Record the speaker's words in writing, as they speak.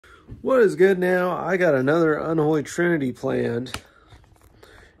What is good now? I got another Unholy Trinity planned.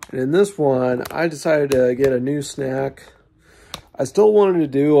 And in this one, I decided to get a new snack. I still wanted to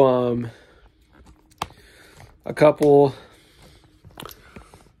do a couple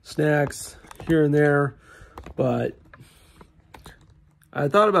snacks here and there, but I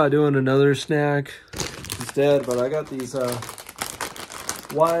thought about doing another snack instead, but I got these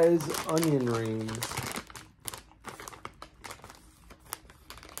Wise onion rings.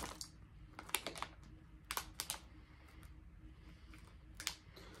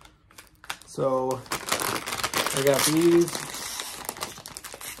 So I got these.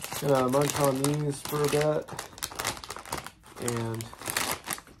 Gonna munch on these for a bit. And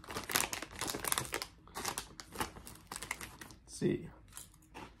let's see.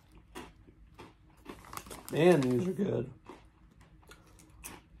 Man, these are good.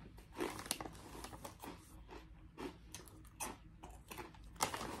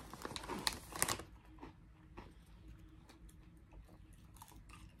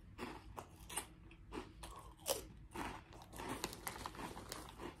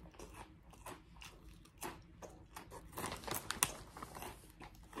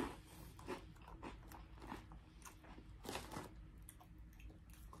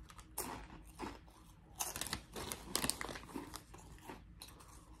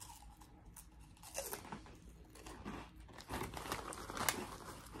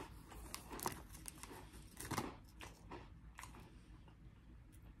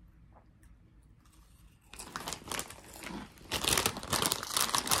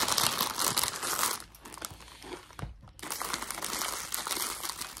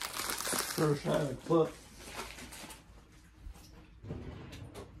 First, I had a clip.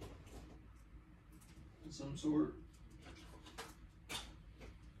 Of some sort.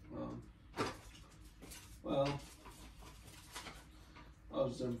 Well, I'll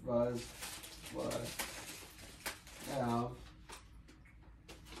just improvise what I have.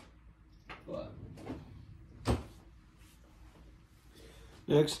 But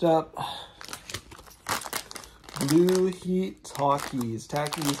next up, Blue Heat Takis.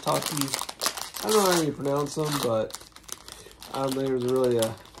 Takis. I don't know how you pronounce them, but I don't think there's really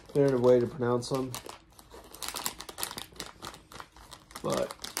a definitive way to pronounce them.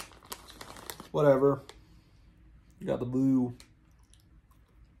 But whatever. You got the blue.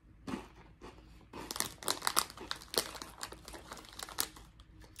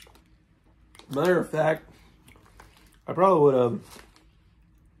 Matter of fact, I probably would have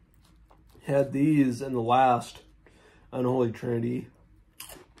had these in the last Unholy Trinity.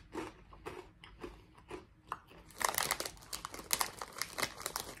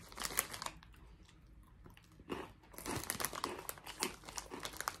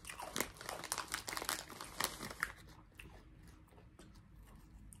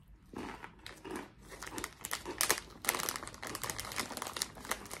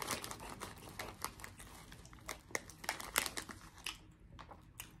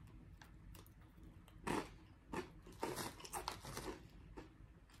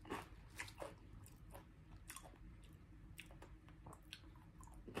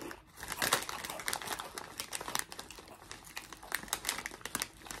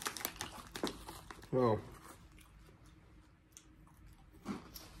 Oh.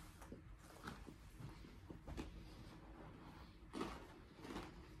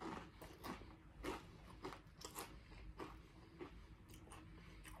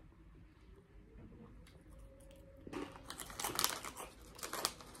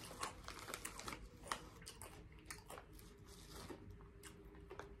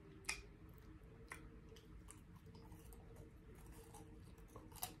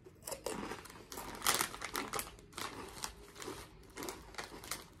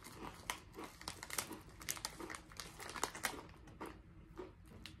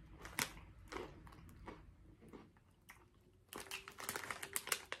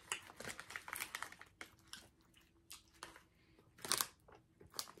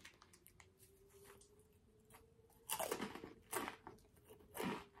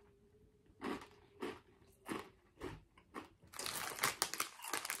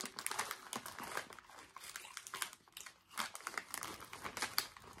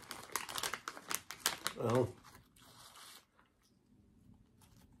 Well.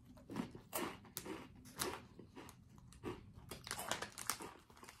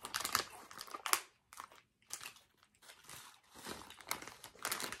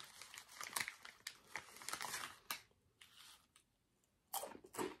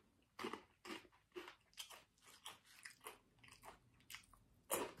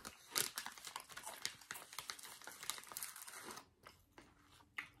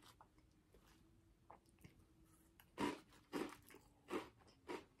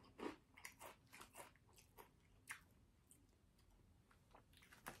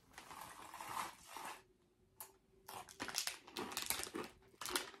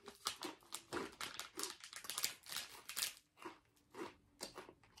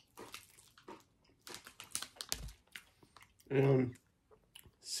 and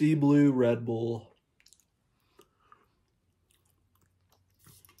Sea Blue Red Bull.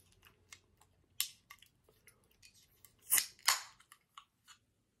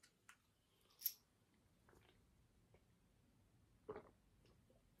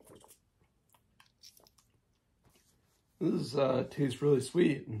 This tastes really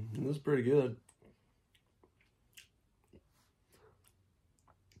sweet, and this is pretty good.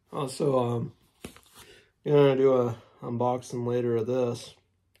 Also, gonna do a unboxing later of this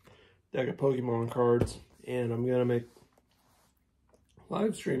deck of Pokemon cards, and I'm gonna make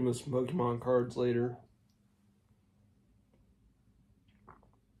live stream with some Pokemon cards later.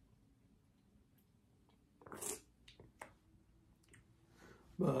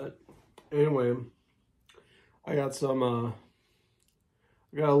 But anyway, I got some I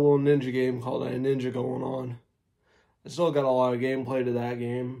got a little ninja game called Ninja going on. I still got a lot of gameplay to that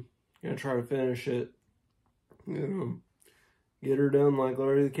game. Gonna try to finish it. You know, get her done like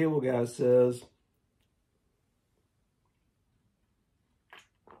Larry the Cable Guy says.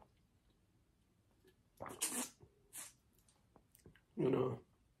 You know,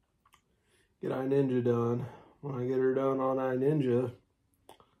 get Ninja done. When I get her done on Ninja,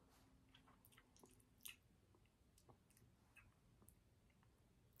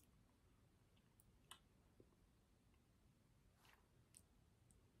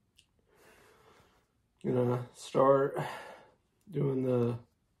 gonna start doing the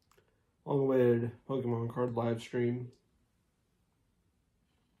long-awaited Pokemon card live stream.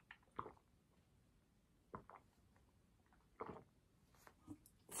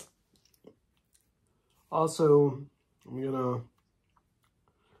 Also, I'm gonna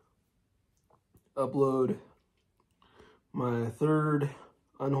upload my third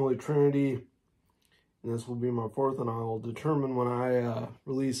Unholy Trinity, and this will be my fourth, and I'll determine when I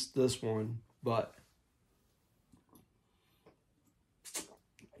release this one. But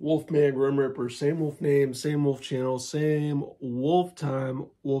Wolfman Grim Reaper, same wolf name, same wolf channel, same wolf time.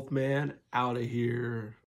 Wolfman out of here.